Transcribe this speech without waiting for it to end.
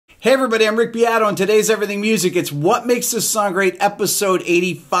Hey everybody, I'm Rick Beato, and today's Everything Music. It's What Makes This Song Great, episode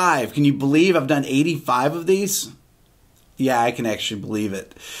 85. Can you believe I've done 85 of these? Yeah, I can actually believe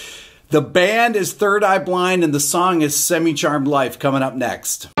it. The band is Third Eye Blind, and the song is Semi-Charmed Life, coming up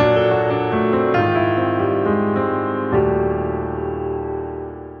next.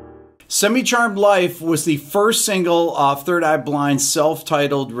 Semi-Charmed Life was the first single off Third Eye Blind's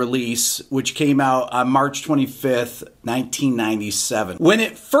self-titled release, which came out on March 25th, 1997. When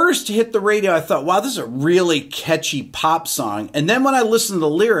it first hit the radio, I thought, wow, this is a really catchy pop song. And then when I listened to the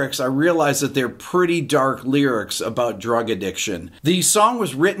lyrics, I realized that they're pretty dark lyrics about drug addiction. The song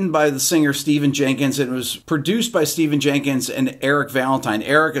was written by the singer Stephen Jenkins, and it was produced by Stephen Jenkins and Eric Valentine.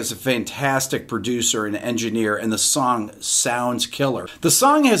 Eric is a fantastic producer and engineer, and the song sounds killer. The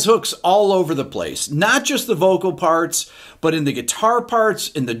song has hooks all over the place, not just the vocal parts, but in the guitar parts,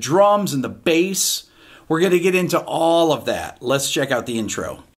 in the drums, in the bass. We're going to get into all of that. Let's check out the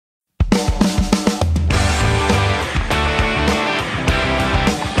intro.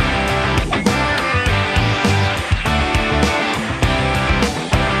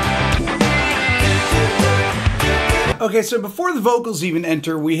 Okay, so before the vocals even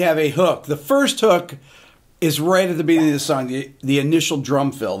enter, we have a hook. The first hook is right at the beginning of the song, the initial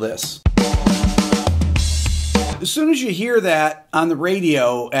drum fill, this. As soon as you hear that on the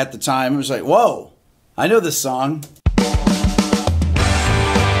radio at the time, it was like, whoa, I know this song.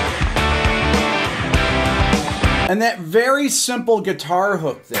 And that very simple guitar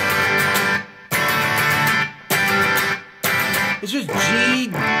hook there. It's just G,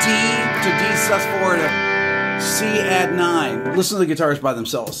 D to D sus4 to C add 9. Listen to the guitars by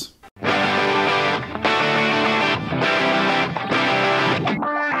themselves.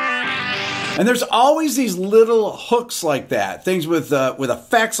 And there's always these little hooks like that, things with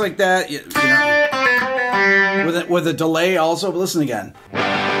effects like that, you know, with a delay also. But listen again.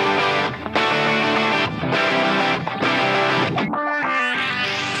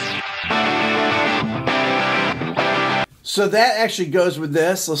 So that actually goes with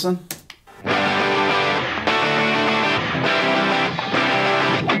this. Listen.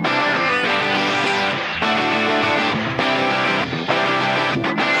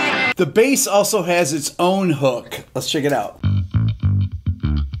 The bass also has its own hook. Let's check it out.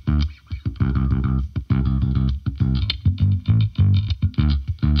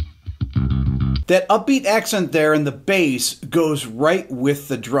 That upbeat accent there in the bass goes right with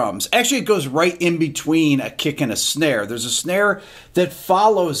the drums. Actually, it goes right in between a kick and a snare. There's a snare that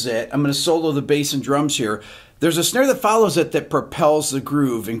follows it. I'm going to solo the bass and drums here. There's a snare that follows it that propels the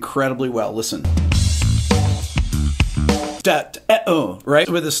groove incredibly well. Listen. Right?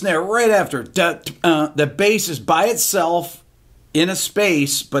 With a snare right after. The bass is by itself in a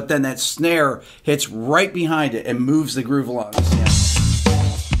space, but then that snare hits right behind it and moves the groove along. Yeah.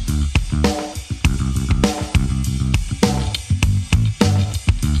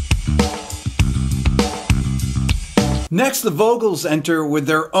 Next, the vocals enter with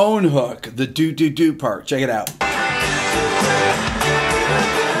their own hook, the do-do-do part. Check it out.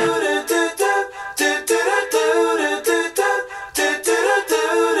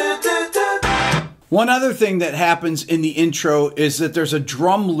 One other thing that happens in the intro is that there's a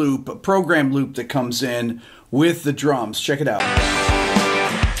drum loop, a program loop that comes in with the drums. Check it out.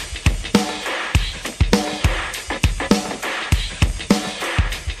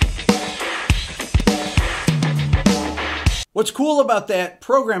 What's cool about that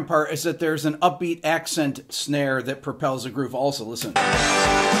program part is that there's an upbeat accent snare that propels the groove also. Listen.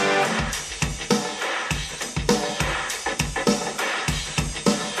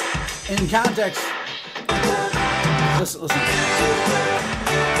 In context, listen.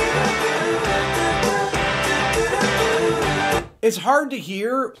 It's hard to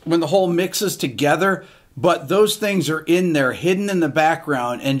hear when the whole mixes together, but those things are in there, hidden in the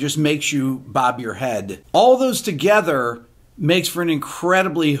background, and just makes you bob your head. All those together makes for an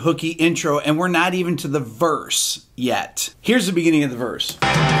incredibly hooky intro, and we're not even to the verse yet. Here's the beginning of the verse.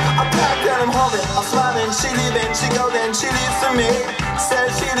 I'm packed and I'm home, I'm smiling, she leaving, she go then, she leaves for me.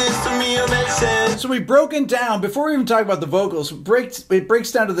 Says she leaves for me, a message. So we've broken down, before we even talk about the vocals, it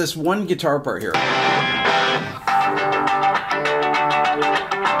breaks down to this one guitar part here.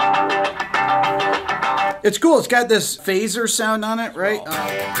 It's cool, it's got this phaser sound on it, right?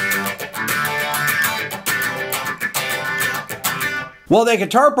 While that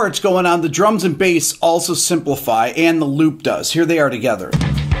guitar part's going on, the drums and bass also simplify, and the loop does. Here they are together.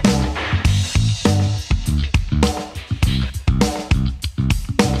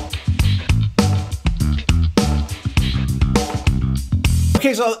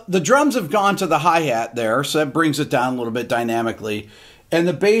 Okay, so the drums have gone to the hi-hat there, so that brings it down a little bit dynamically. And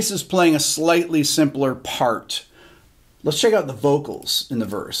the bass is playing a slightly simpler part. Let's check out the vocals in the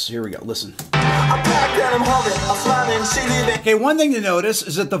verse. Here we go. Listen. Okay, one thing to notice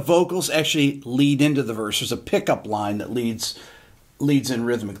is that the vocals actually lead into the verse. There's a pickup line that leads in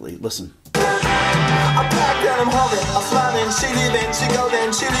rhythmically. Listen.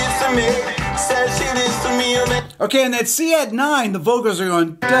 Okay, and that C at 9, the vocals are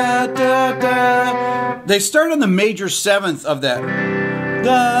going da da da. They start on the major 7th of that.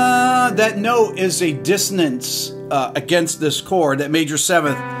 Da. That note is a dissonance against this chord, that major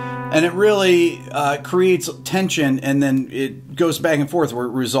 7th, and it really creates tension, and then it goes back and forth where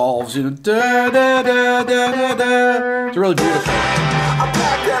it resolves. You know, da da da da da da. It's really beautiful. I'm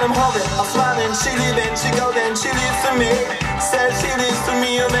packed and I'm holding, I'm smiling, she leaving, she go then, she leaves for me. Says she leaves for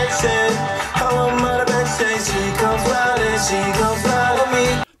me, you mention. Oh, mother backstage, she comes round and she comes round to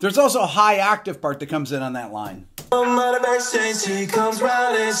me. There's also a high octave part that comes in on that line. Oh, mother backstage, she comes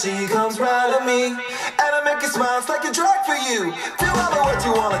round and she comes round to me. And I make it smile, it's like a drag for you. Do all of what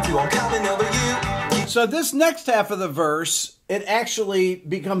you wanna do, I'm counting over you. So this next half of the verse, it actually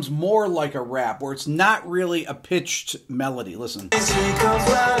becomes more like a rap, where it's not really a pitched melody. Listen. And she comes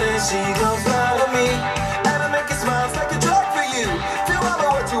round and she comes round to me. And I make it smile, it's like a drag for you. Do all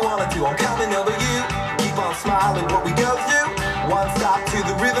of what you wanna do, I'm counting over you. Keep on smiling what we go through. One stop to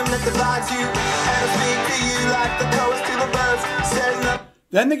the rhythm that divides you. And I speak to you like the coast to the birds. Says nothing.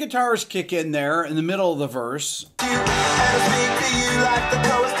 Then the guitars kick in there in the middle of the verse. And I speak to you like the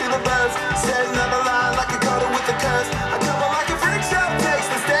coast to the birds. Says another line like a coda with a curse. I come on like a freak show, takes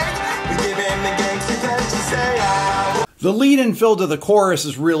the stage. We give him the gangster touch and say, I. The lead and fill to the chorus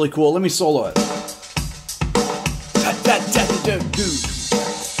is really cool. Let me solo it.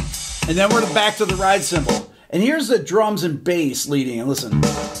 And then we're back to the ride cymbal. And here's the drums and bass leading. And listen.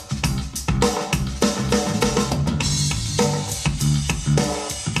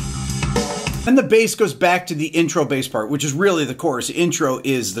 And the bass goes back to the intro bass part, which is really the chorus. The intro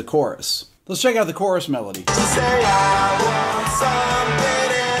is the chorus. Let's check out the chorus melody. Say I want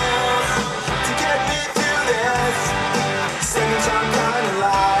something else to get me through this. Since I'm kind of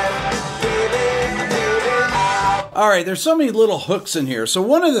alive, baby, baby. All right, there's so many little hooks in here. So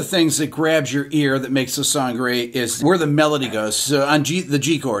one of the things that grabs your ear that makes the song great is where the melody goes. So on the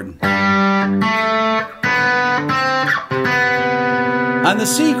G chord. On the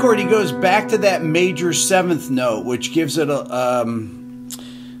C chord, he goes back to that major 7th note, which gives it a,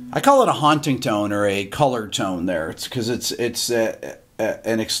 I call it a haunting tone or a color tone there. It's because it's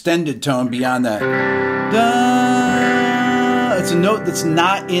an extended tone beyond that. Da. It's a note that's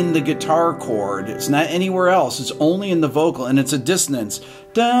not in the guitar chord. It's not anywhere else. It's only in the vocal, and it's a dissonance.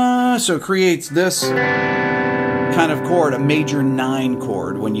 Da. So it creates this kind of chord, a major 9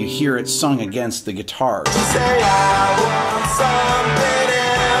 chord, when you hear it sung against the guitar. Say I want something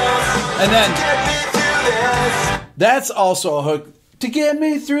else And then to get me through this. that's also a hook. To get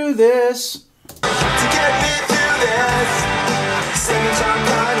me through this. To get me through this. Since I'm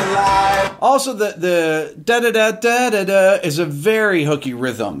kind of alive. Also, the da-da-da-da-da-da is a very hooky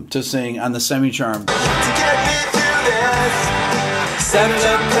rhythm to sing on the semi-charm. To get me through this. Since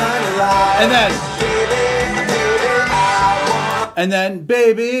I'm kind of alive. And then, Baby, baby, I want. and then,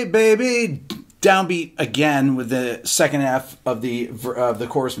 baby, baby, downbeat again with the second half of the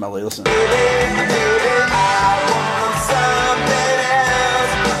chorus melody. Listen.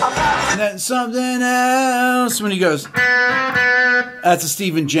 And then something else when he goes. That's a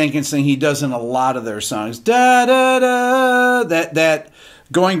Stephen Jenkins thing he does in a lot of their songs. Da da da. That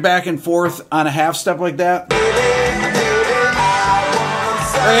going back and forth on a half step like that.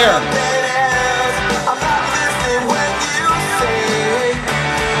 Right here.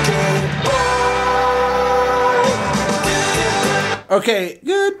 Okay,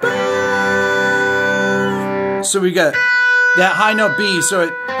 goodbye. So we got that high note B, so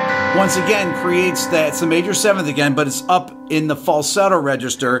it once again creates that. It's the major 7th again, but it's up in the falsetto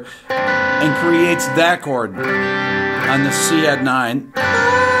register and creates that chord on the C at 9.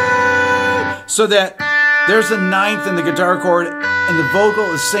 So that there's the 9th in the guitar chord, and the vocal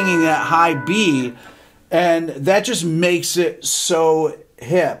is singing that high B, and that just makes it so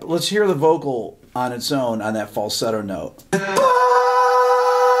hip. Let's hear the vocal on its own on that falsetto note.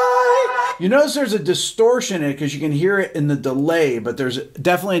 You notice there's a distortion in it because you can hear it in the delay, but there's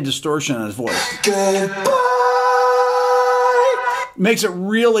definitely a distortion on his voice. Goodbye. Makes it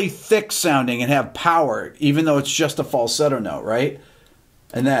really thick sounding and have power, even though it's just a falsetto note, right?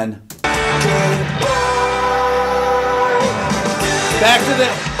 And then back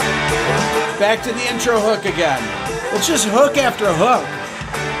to the intro hook again. It's just hook after hook.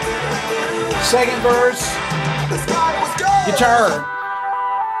 Second verse, guitar.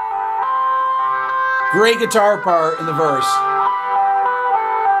 Great guitar part in the verse.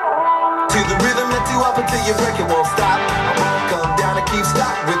 To the rhythm that you up until you break it won't stop. I won't come down and keep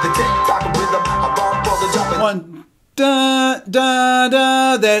stop with the tick-tock rhythm. I bump all the jumping. One, da, da,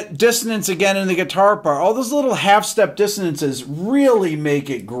 da. That dissonance again in the guitar part. All those little half-step dissonances really make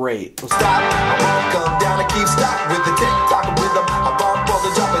it great. Stop. I won't come down and keep stop with the tick-tock rhythm. I bump all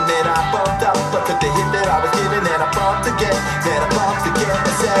the jumping, then I bumped up. But took the hit that I was giving, then I bumped again. Then I bumped again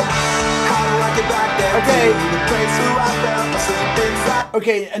and said, how do I get back there? Okay. To the place where I fell asleep inside.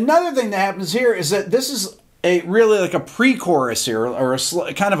 Okay, another thing that happens here is that this is a really like a pre-chorus here, or a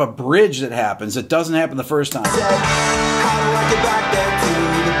kind of a bridge that happens. It doesn't happen the first time.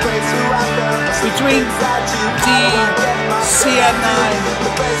 Between D, C at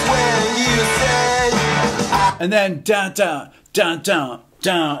 9, and then down, down, down, down,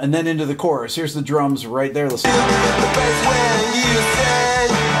 down, and then into the chorus. Here's the drums right there. Listen.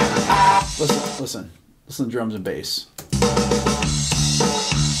 Listen, listen. Listen to drums and bass.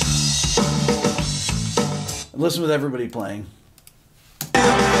 Listen with everybody playing.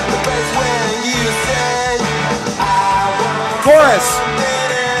 Chorus!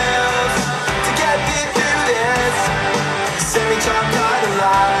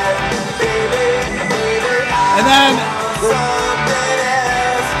 And then,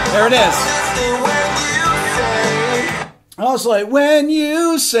 there it is. Also, like, when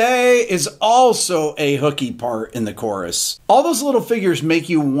you say is also a hooky part in the chorus. All those little figures make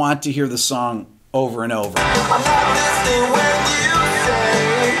you want to hear the song over and over. I'm not listening when you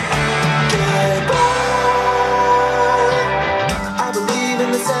say goodbye. I believe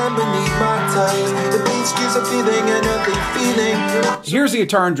in the sand beneath my toes. The beach gives a feeling, an earthly feeling. Here's the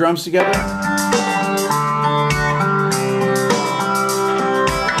guitar and drums together.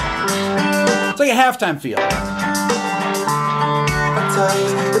 It's like a halftime feel.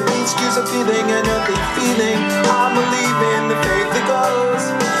 The beach gives a feeling, an earthly feeling. I believe in the faith that goes.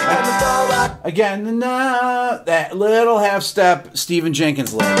 And the again, that little half step Stephen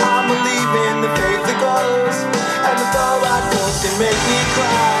Jenkins lick. I believe in the faith that goes. And the thought I don't can make me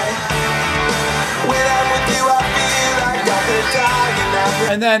cry. When I'm with you, I feel like I could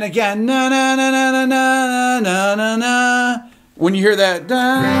die. And then again, na na na na na na na na na. When you hear that,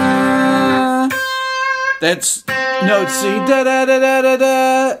 da, that's note C, da da da da da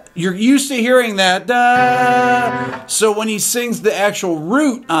da. You're used to hearing that, da. So when he sings the actual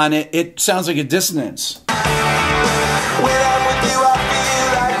root on it, it sounds like a dissonance. When I'm with you, I feel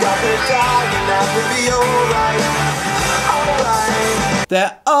like I could die, and that would be alright. Alright.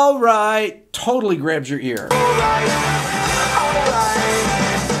 That alright totally grabs your ear. Alright. Alright.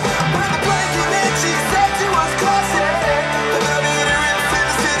 When the plane came in, she said to us, crossing. The elevator in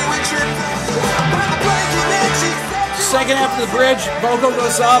the city, we tripped. When the plane came in, she said to us, Second half of the bridge, vocal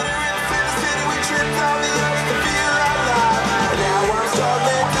goes up.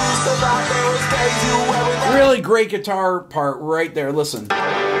 Really great guitar part right there. Listen.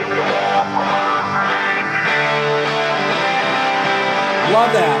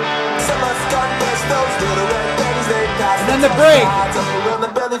 Love that. And then the break.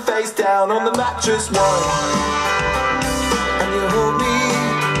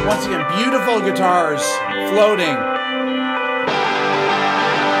 Once again, beautiful guitars floating.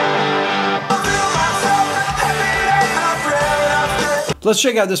 Let's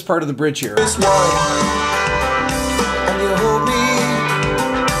check out this part of the bridge here.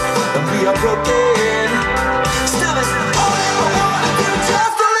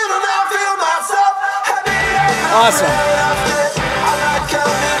 Awesome.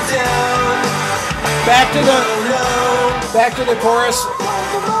 Back to the chorus.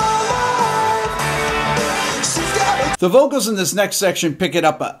 The vocals in this next section pick it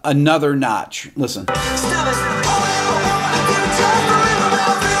up another notch. Listen.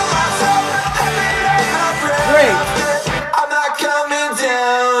 Great.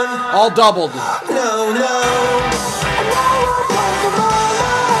 All doubled. I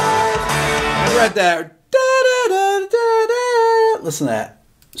read that. Listen to that.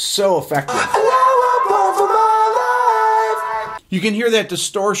 So effective. You can hear that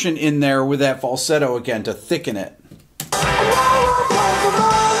distortion in there with that falsetto again to thicken it.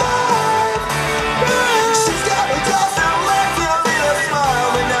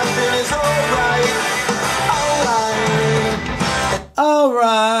 All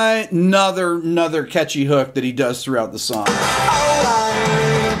right, another catchy hook that he does throughout the song.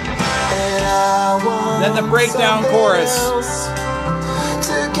 Then the breakdown chorus.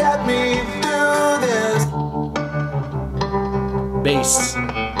 To get me through this. Bass.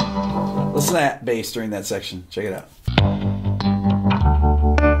 Listen to that bass during that section. Check it out.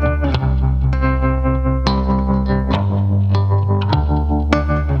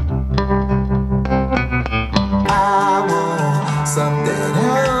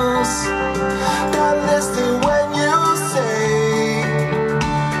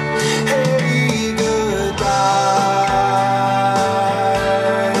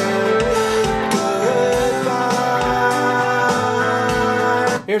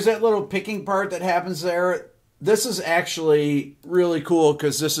 little picking part that happens there. This is actually really cool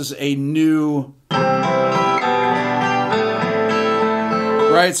because this is a new, right?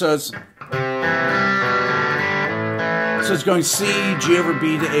 So it's going C, G over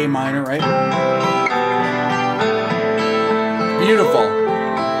B to A minor, right? Beautiful.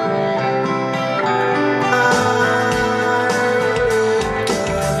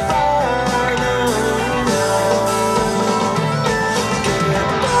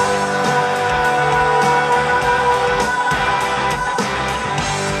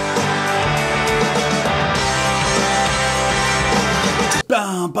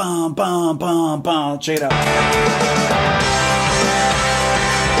 Bum, bum, bum, bum, bum. Check it out.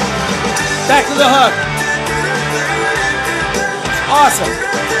 Back to the hook. Awesome.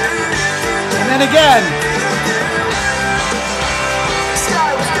 And then again.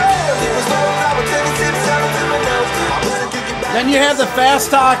 Then you have the fast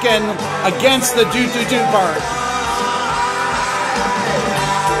talking against the do-do-do part.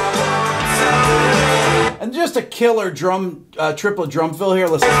 And just a killer drum, triple drum fill here.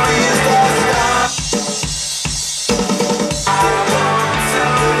 Listen.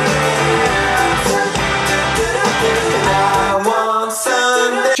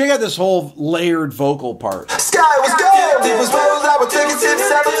 Check out this whole layered vocal part. Sky was gold, it was rose, I would take a sip,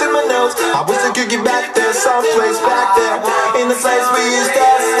 settle to my nose. I wish I could get back there, someplace back there, in the place we used to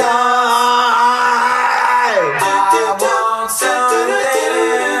start.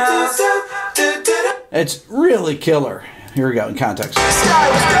 It's really killer. Here we go, in context. Sky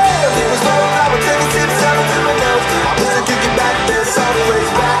was gold, it was rose, I would take a sip, settle to my nose. I wish I could get back there,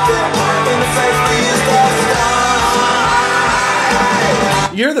 someplace back there, in the place we used to start.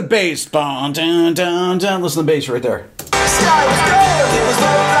 You hear the bass. Dun, dun, dun, dun. Listen to the bass right there. Sky was gold, it was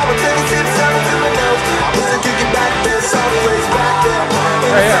rose, I would take a sip, settle to my nose. I wish I could get back there, someplace back there, in the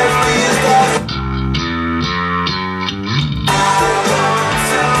place we used to start.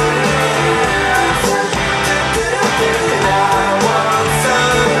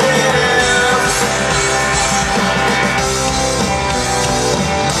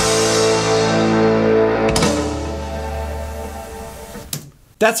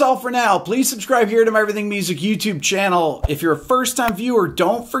 That's all for now. Please subscribe here to my Everything Music YouTube channel. If you're a first-time viewer,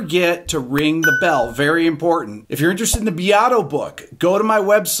 don't forget to ring the bell. Very important. If you're interested in the Beato book, go to my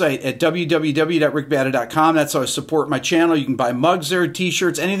website at www.rickbeato.com. That's how I support my channel. You can buy mugs there,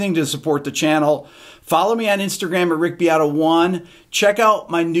 t-shirts, anything to support the channel. Follow me on Instagram at rickbeato1. Check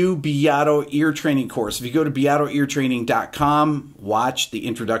out my new Beato Ear Training course. If you go to beatoeartraining.com, watch the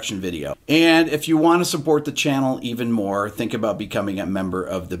introduction video. And if you want to support the channel even more, think about becoming a member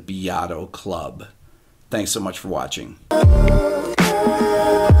of the Beato Club. Thanks so much for watching.